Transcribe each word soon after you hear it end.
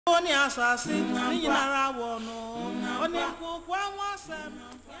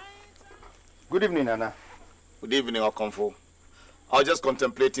Good evening, Nana. Good evening, Okonfo. I was just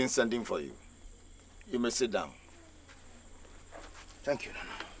contemplating sending for you. You may sit down. Thank you, Nana.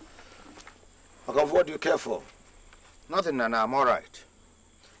 Okonfo, what do you care for? Nothing, Nana. I'm all right.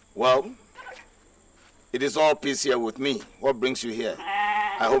 Well, it is all peace here with me. What brings you here?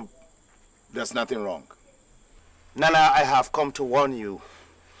 I hope there's nothing wrong. Nana, I have come to warn you.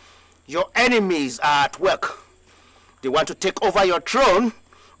 Your enemies are at work. They want to take over your throne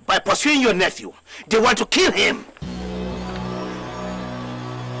by pursuing your nephew. They want to kill him.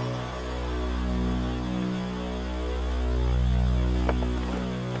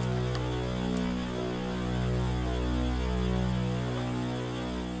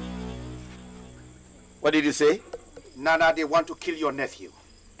 What did you say? Nana, they want to kill your nephew.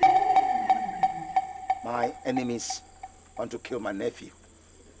 My enemies want to kill my nephew.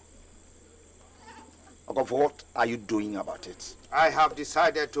 What are you doing about it? I have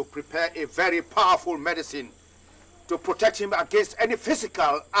decided to prepare a very powerful medicine to protect him against any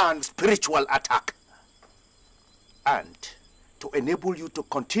physical and spiritual attack. And to enable you to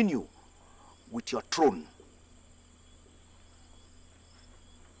continue with your throne.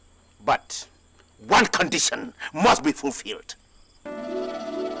 But one condition must be fulfilled.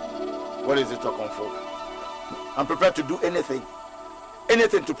 What is it, Okonfo? I'm prepared to do anything.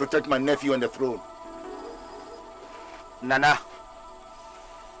 Anything to protect my nephew on the throne. Nana,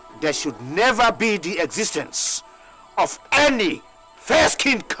 there should never be the existence of any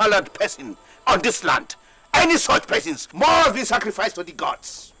fair-skinned colored person on this land. Any such persons must be sacrificed to the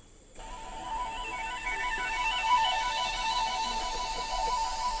gods.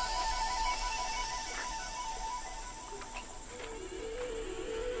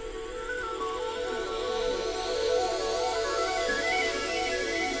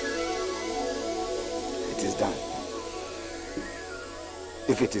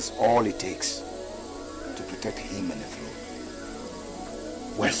 If it is all it takes to protect him and the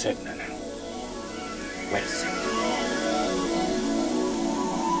throne. Well said, Nana. Well said.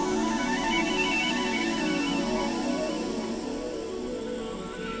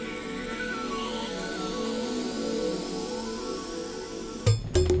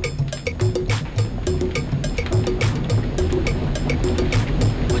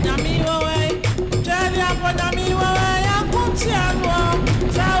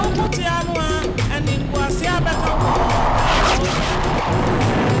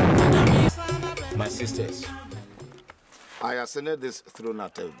 My sisters, I ascended this throne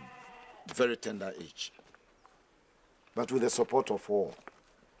at a very tender age. But with the support of all,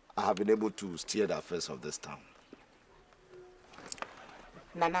 I have been able to steer the affairs of this town.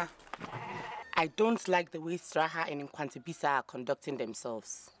 Nana, I don't like the way Straha and Nkwantibisa are conducting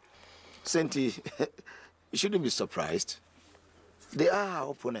themselves. Senti, you shouldn't be surprised. They are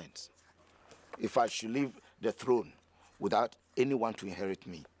our opponents. If I should leave the throne without anyone to inherit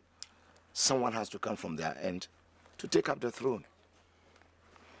me, someone has to come from their end to take up the throne.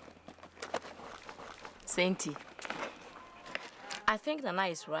 Senti, I think Nana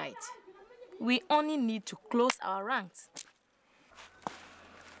is right. We only need to close our ranks.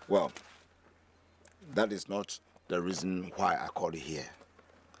 Well, that is not the reason why I called you here.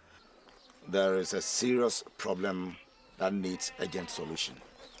 There is a serious problem that needs urgent solution.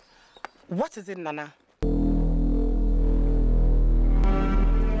 What is it, Nana?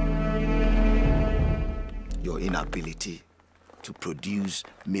 Your inability to produce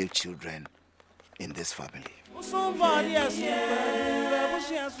male children in this family.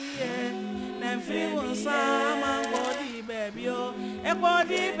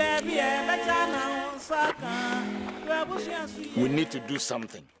 We need to do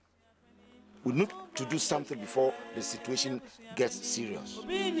something. We need to do something before the situation gets serious.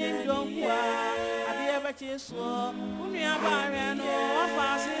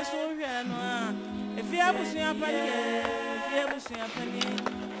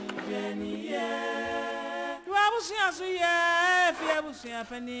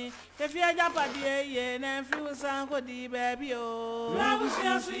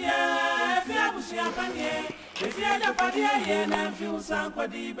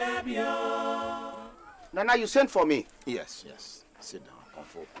 Nana, you sent for me? Yes, yes. Sit down,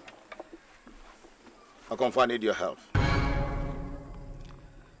 Okonfo. Okonfo, I need your help.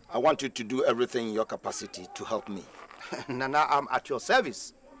 I want you to do everything in your capacity to help me. Nana, I'm at your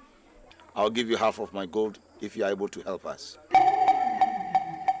service. I'll give you half of my gold if you are able to help us.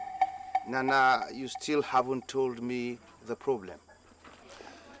 Nana, you still haven't told me the problem.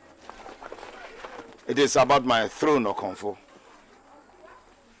 It is about my throne, Okonfo.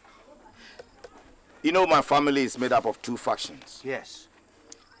 You know my family is made up of two factions. Yes.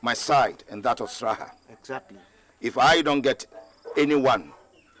 My side and that of Straha. Exactly. If I don't get anyone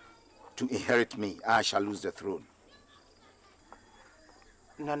to inherit me, I shall lose the throne.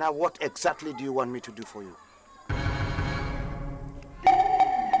 Nana, what exactly do you want me to do for you?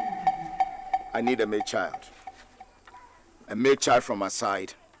 I need a male child. A male child from my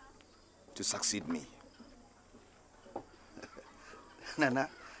side to succeed me. Nana,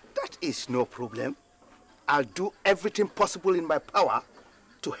 that is no problem. I'll do everything possible in my power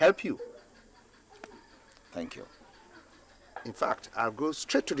to help you. Thank you. In fact, I'll go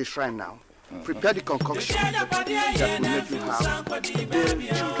straight to the shrine now. Prepare the concoction that will make you have male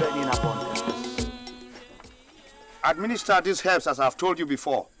children in abundance. Administer these herbs as I've told you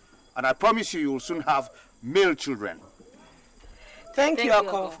before, and I promise you will soon have male children. Thank you,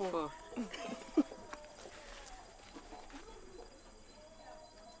 Okonfo.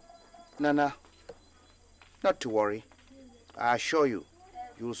 Nana, not to worry. I assure you,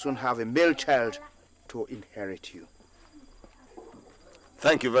 you will soon have a male child to inherit you.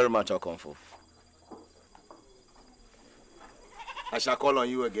 Thank you very much, Okonfo. I shall call on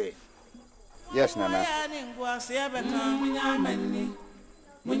you again. Yes, Nana.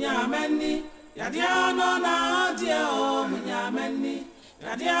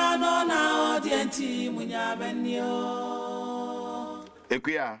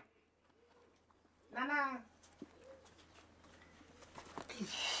 Ekuya. Nana.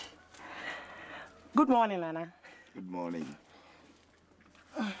 Good morning, Nana. Good morning.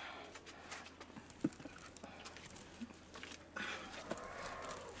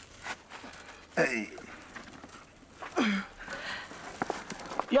 Hey.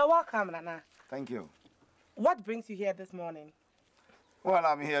 You're welcome, Nana. Thank you. What brings you here this morning? Well,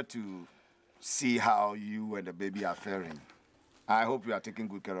 I'm here to see how you and the baby are faring. I hope you are taking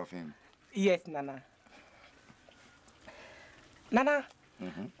good care of him. Yes, Nana. Nana,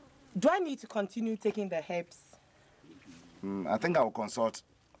 do I need to continue taking the herbs? I think I will consult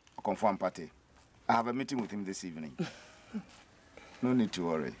Okonfo Party. I have a meeting with him this evening. No need to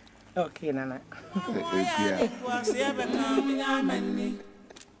worry. Okay, Nana.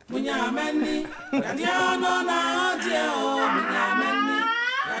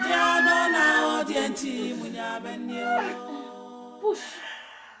 Push.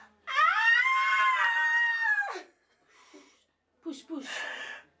 Push.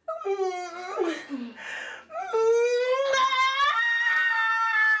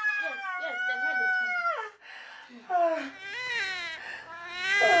 Yes, the head is coming.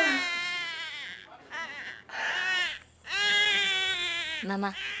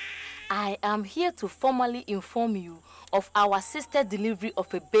 Nana, I am here to formally inform you of our sister's delivery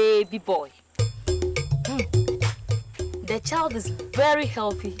of a baby boy. The child is very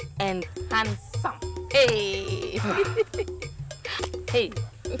healthy and handsome. Hey! Hey!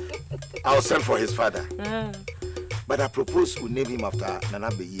 I'll send for his father. But I propose we name him after Nana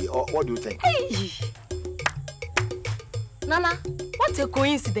Beye. Or what do you think? Hey! Nana, what a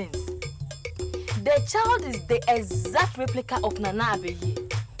coincidence. The child is the exact replica of Nana Beye.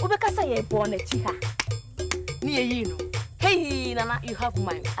 Ubekasa ye born a chiha. Hey, Nana, you have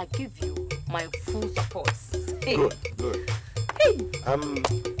mine. I give you my full support. Hey. Good. Hey.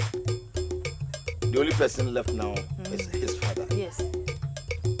 The only person left now is his father. Yes.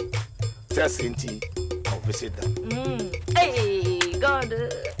 Tell Cinti I'll visit them. Hey, God.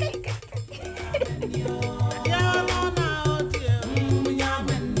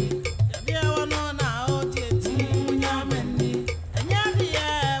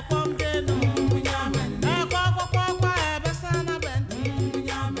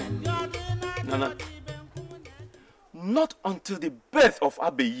 Nana, not until the birth of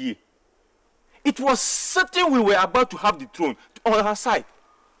Abeye, it was certain we were about to have the throne on our side.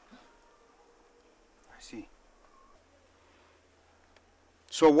 I see.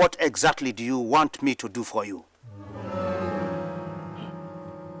 So what exactly do you want me to do for you?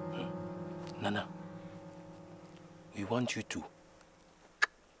 Nana, we want you to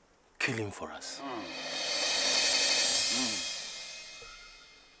kill him for us.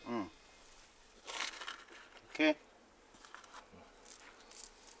 Okay.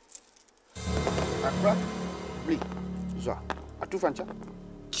 Akra, bli, zo, atu fancha.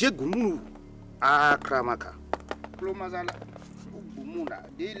 Chegunu akramaka. Klomazala, ubumuna,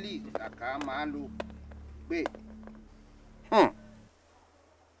 deli, akamalo, be.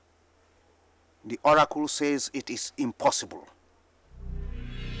 The oracle says it is impossible.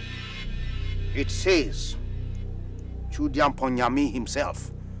 It says Chudiampon Nyami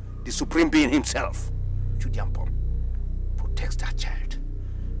himself, the supreme being himself, Chudiampon, protects that child.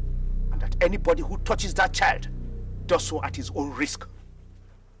 And that anybody who touches that child does so at his own risk.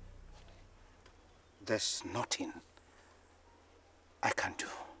 There's nothing I can do.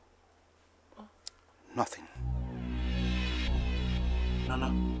 Nothing.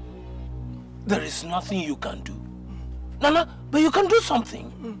 Nana, there is nothing you can do. Nana, but you can do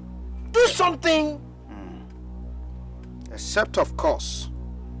something. Do something. Except, of course,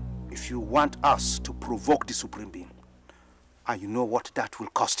 if you want us to provoke the Supreme Being. And you know what that will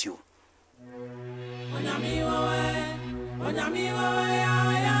cost you.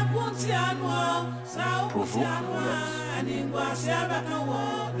 Provoke?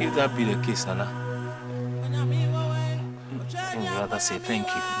 If that be the case, Nana, I would rather say thank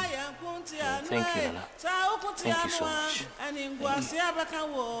you. Thank you, Nana. Thank you so much.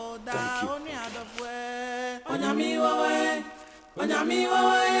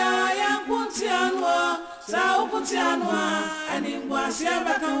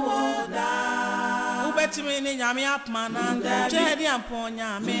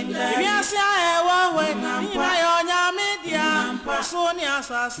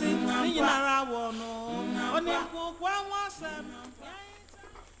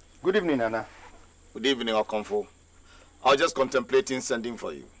 Good evening, Nana. Good evening, Okonfo. I was just contemplating sending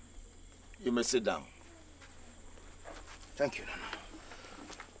for you. You may sit down. Thank you, Nana.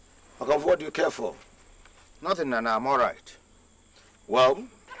 Okonfo, what do you care for? Nothing, Nana. I'm all right. Well,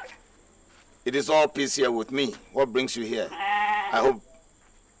 it is all peace here with me. What brings you here? I hope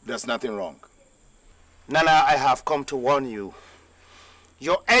there's nothing wrong. Nana, I have come to warn you.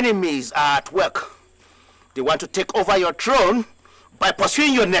 Your enemies are at work. They want to take over your throne by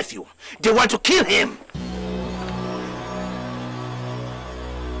pursuing your nephew. They want to kill him.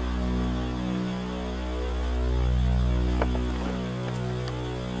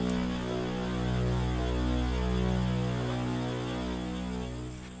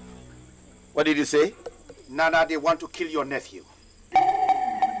 What did you say? Nana, they want to kill your nephew.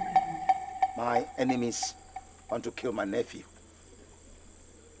 My enemies want to kill my nephew.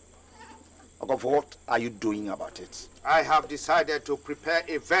 Okonfo, what are you doing about it? I have decided to prepare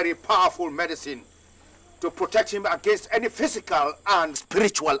a very powerful medicine to protect him against any physical and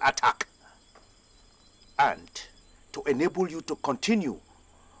spiritual attack. And to enable you to continue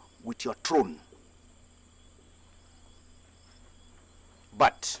with your throne.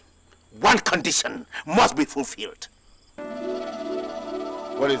 But one condition must be fulfilled.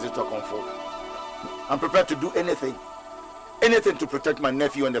 What is it, Okonfo? I'm prepared to do anything. Anything to protect my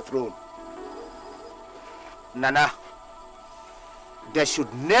nephew on the throne. Nana, there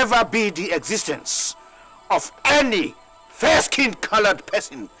should never be the existence of any fair-skinned colored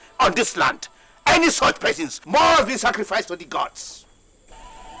person on this land. Any such persons must be sacrificed to the gods.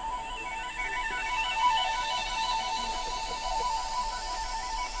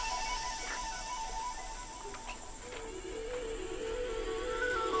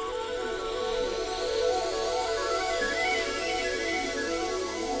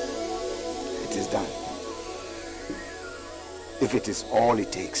 It is done. If it is all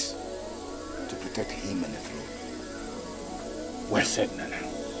it takes to protect him and the throne. Well said, Nana.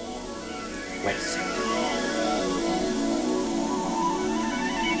 Well said.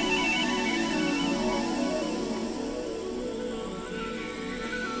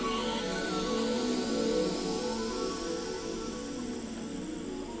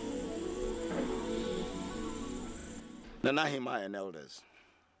 Nanahima and elders,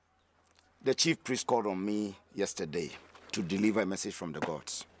 the chief priest called on me yesterday to deliver a message from the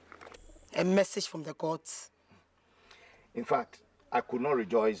gods. A message from the gods? In fact, I could not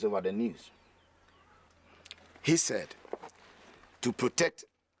rejoice over the news. He said to protect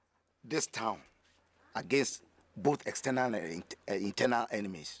this town against both external and internal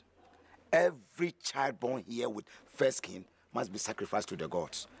enemies, every child born here with fair skin must be sacrificed to the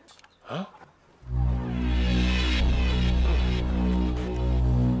gods. Huh?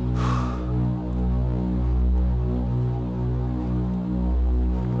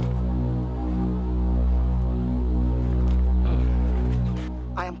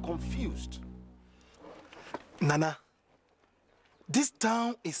 I am confused. Nana, this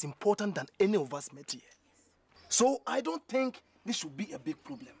town is important than any of us met here. So I don't think this should be a big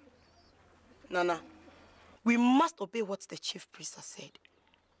problem. Nana, we must obey what the chief priest has said.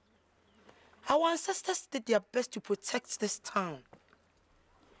 Our ancestors did their best to protect this town.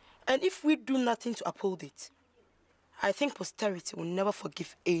 And if we do nothing to uphold it, I think posterity will never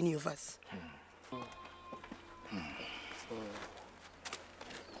forgive any of us.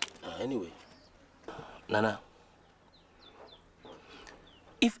 Anyway, Nana,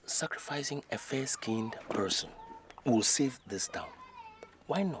 if sacrificing a fair-skinned person will save this town,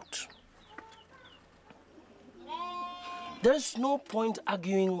 why not? There's no point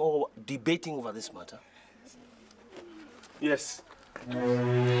arguing or debating over this matter. Yes.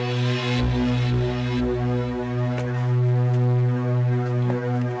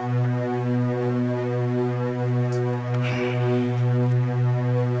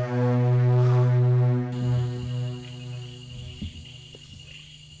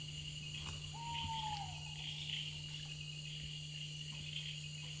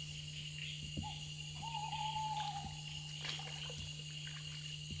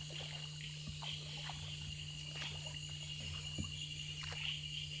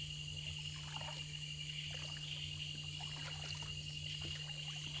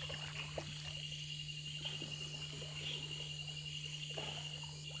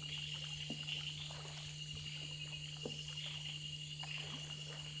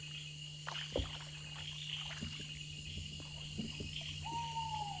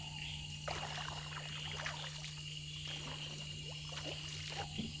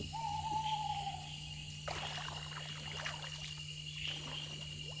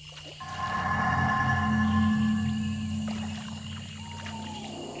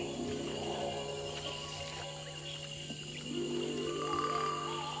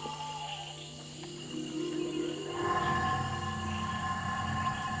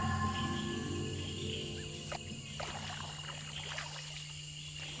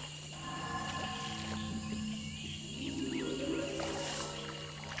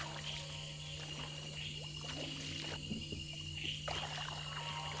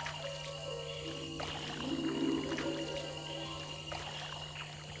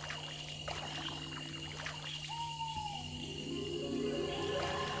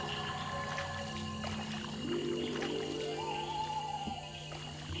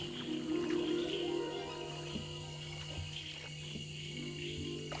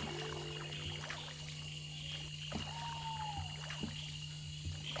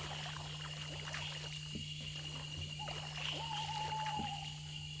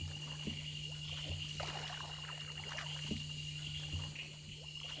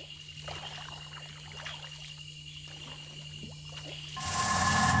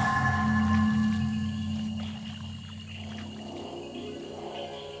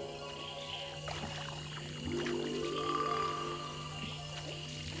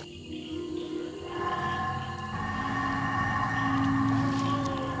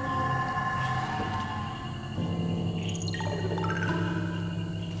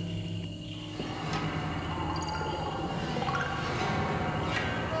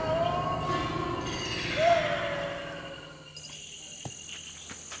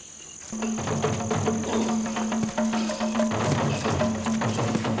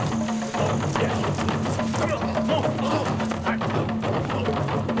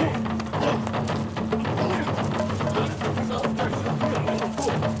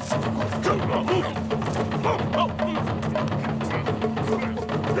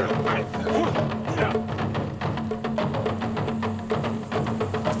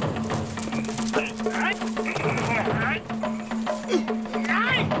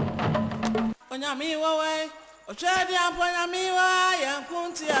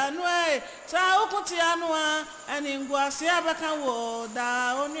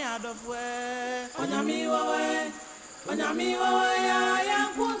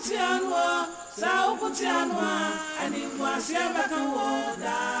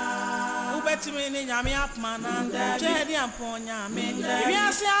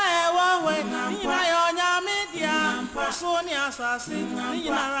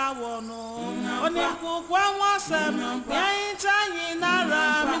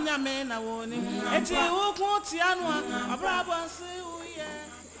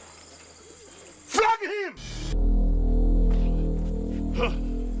 Flog him!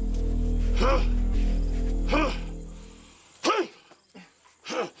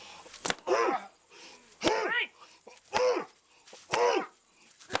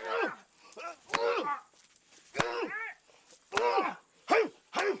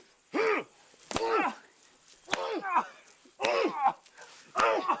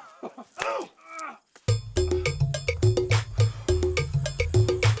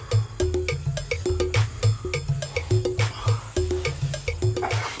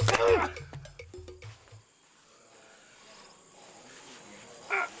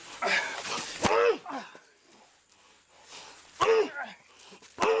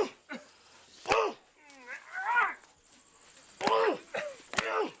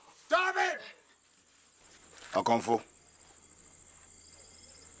 Okonfo,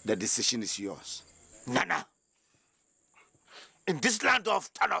 the decision is yours. Nana, in this land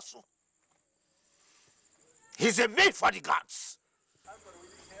of Tanasu, He's a meat for the gods.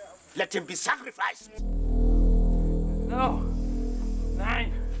 Let him be sacrificed. No.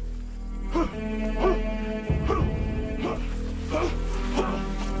 9.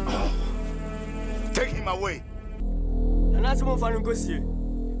 Take him away. And that's more fun to see.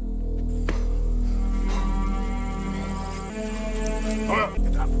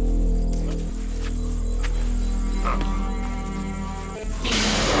 Get up.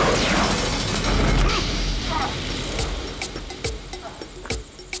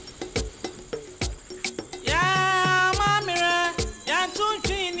 Yeah, mommy, yeah, don't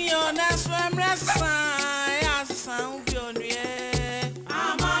you know that's why I'm resting. Yeah, sound good, yeah.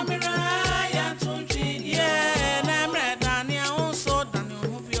 Ah, mommy, yeah, don't you know? Yeah, I'm ready, and I also done you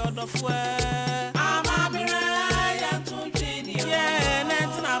hope you're the fool. Ah, mommy, yeah, don't you know? Yeah,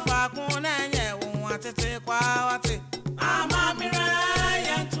 that's not far gone, and yeah, want to take quality. Ah, mommy,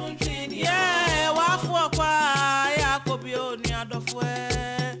 yeah, don't you know? Yeah, what for? Yeah, could be on the other fool.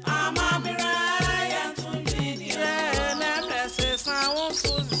 Ah, mommy, yeah, don't you know? Yeah, I'm ready, sound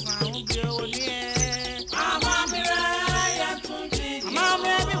so sound good, yeah. Ah, mommy, yeah, don't you know? Mama,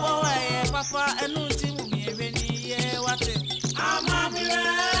 baby, boy, papa, and no team will be even here. What it? Ah, mommy,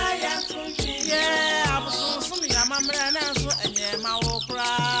 yeah, don't you know? Yeah, I'm so sorry, I'm a man, and yeah, my walk.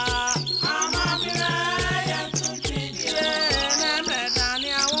 Ah, mommy, yeah, don't you know? Yeah, I'm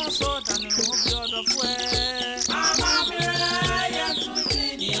ready, I won't so done, and hope you're the fool. Ah, mommy, yeah, don't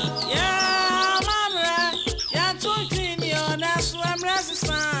you know? Yeah, mama, yeah, don't you know? That's why I'm resisting.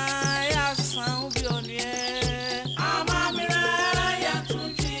 Yeah, sound good, yeah. Ah, mama, yeah,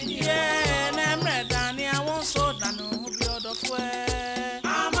 don't you know? Yeah, I'm ready, I won't so done, and hope you're the fool.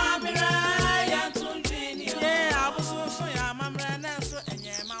 Ah, mama, yeah, don't you know? Yeah, I was so yeah, mama, and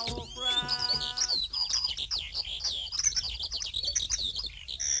yeah, my whole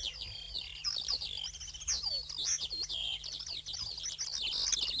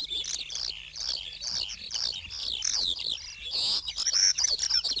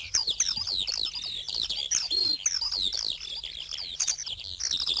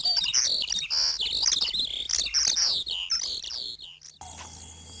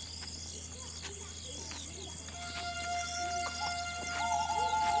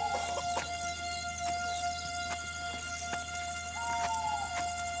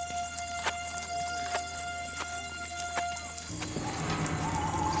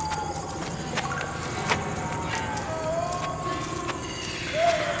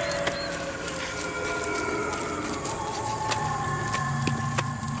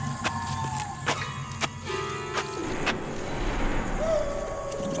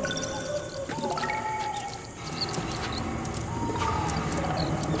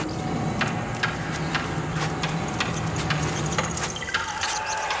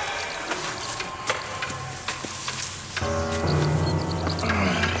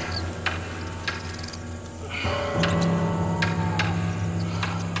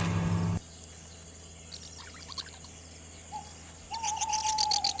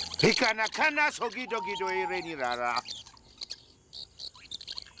Hikanakana sogido gido ireni rara.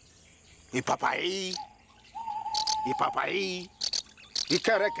 Ipapai. Ipapai.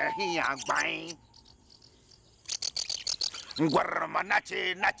 Ikareka hiyang bang. Ngwarama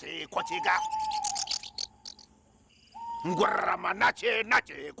nache nache kochiga. Ngwarama nache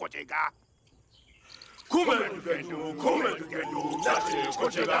nache kochiga. Kume genu nache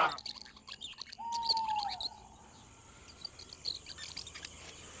kochiga.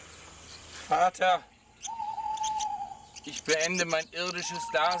 Vater, ich beende mein irdisches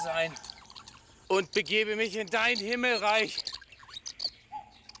Dasein und begebe mich in dein Himmelreich.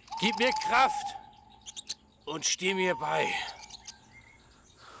 Gib mir Kraft und steh mir bei.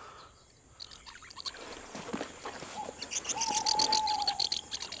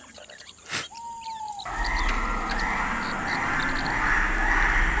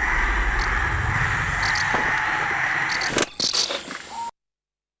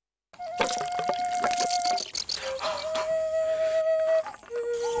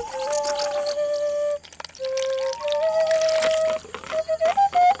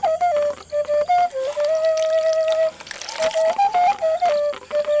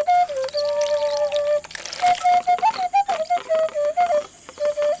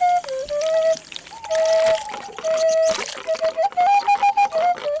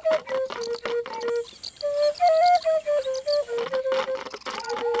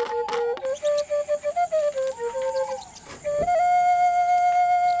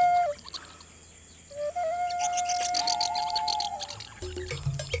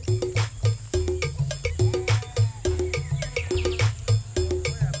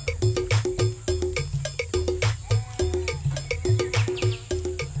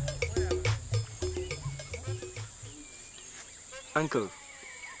 Uncle,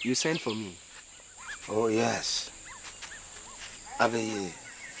 you sent for me. Oh, yes. Abi,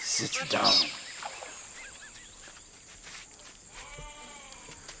 sit down.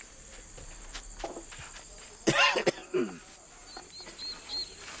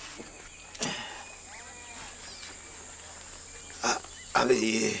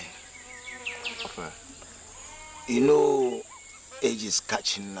 Abi, you know, age is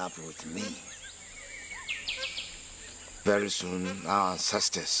catching up with me. Very soon, our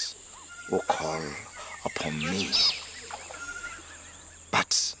ancestors will call upon me.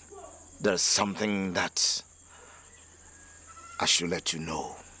 But there's something that I should let you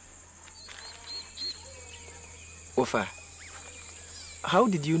know. Ofa, how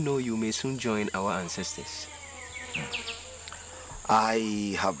did you know you may soon join our ancestors?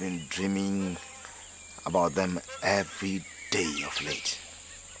 I have been dreaming about them every day of late.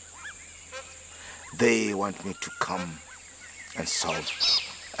 They want me to come and solve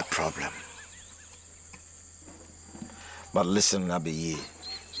a problem. But listen, Abiye.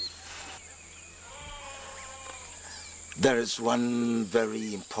 There is one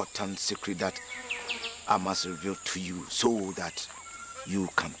very important secret that I must reveal to you so that you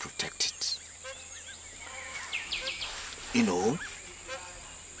can protect it. You know,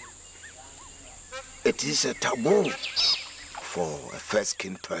 it is a taboo for a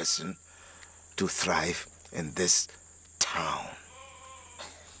fair-skinned person to thrive in this town.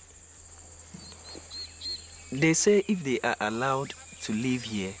 They say if they are allowed to live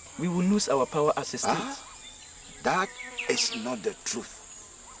here, we will lose our power as a state. That is not the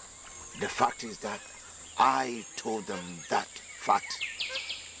truth. The fact is that I told them that fact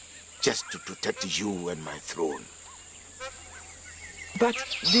just to protect you and my throne. But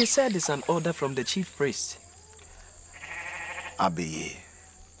they said it's an order from the chief priest. Abiye,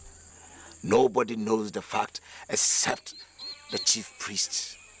 nobody knows the fact except the chief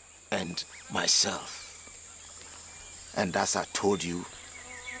priest and myself. And as I told you,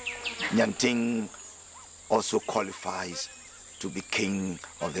 Nyanting also qualifies to be king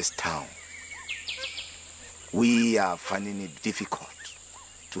of this town. We are finding it difficult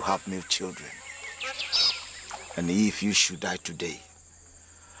to have male children. And if you should die today,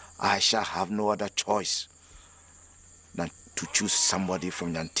 I shall have no other choice than to choose somebody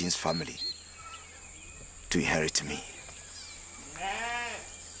from Nyanting's family to inherit me.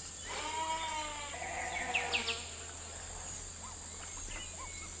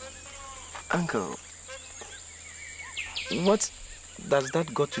 Uncle, what does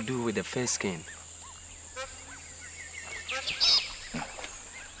that got to do with the fair skin?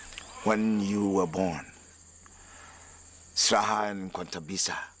 When you were born, Sraha and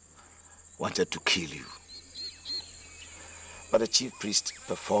Kontabisa wanted to kill you. But the chief priest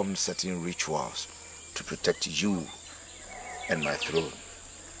performed certain rituals to protect you and my throne.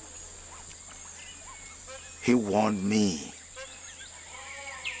 He warned me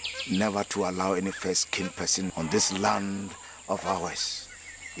never to allow any fair-skinned person on this land of ours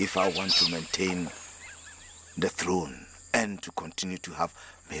if I want to maintain the throne and to continue to have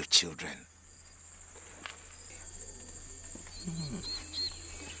male children.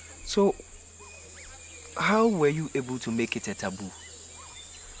 So, how were you able to make it a taboo?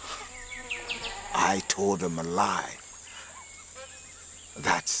 I told them a lie.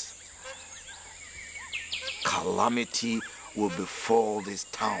 That calamity will befall this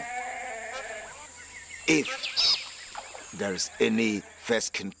town if there is any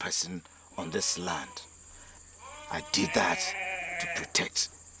fair-skinned person on this land. I did that to protect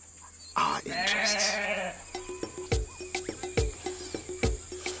our interests.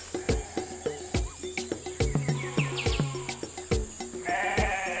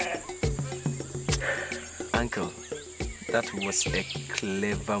 Uncle, that was a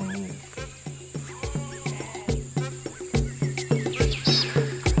clever move.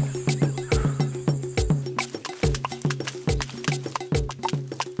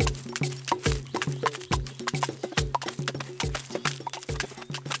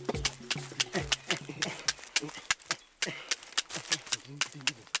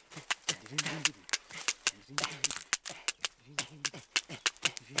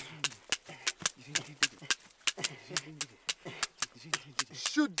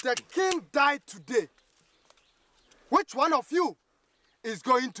 Should the king die today, which one of you is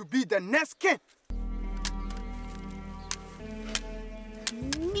going to be the next king?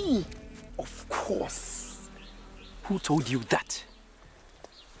 Me, of course. Who told you that?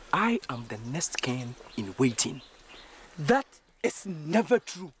 I am the next king in waiting. That is never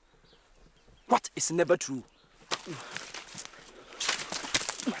true. What is never true?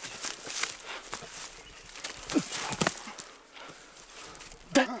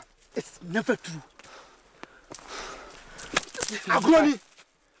 That is never true. Agroni,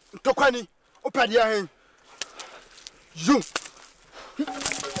 Tokwani, Opadia, you.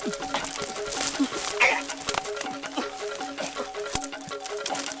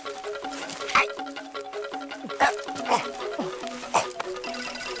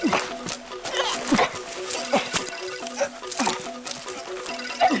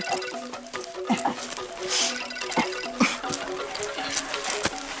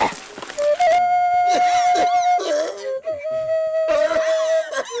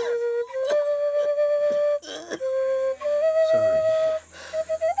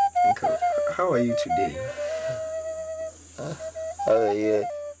 How are you today? How are you?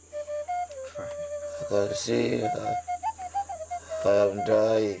 Fine. I can see I am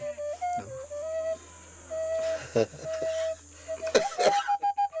dying.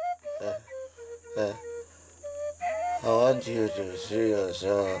 I want you to see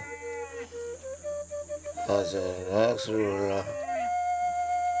yourself as the next ruler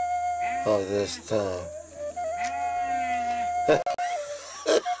of this town.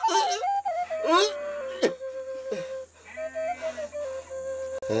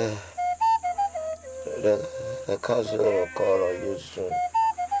 The council will call on you soon.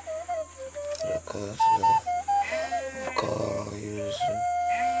 The council will call on you soon.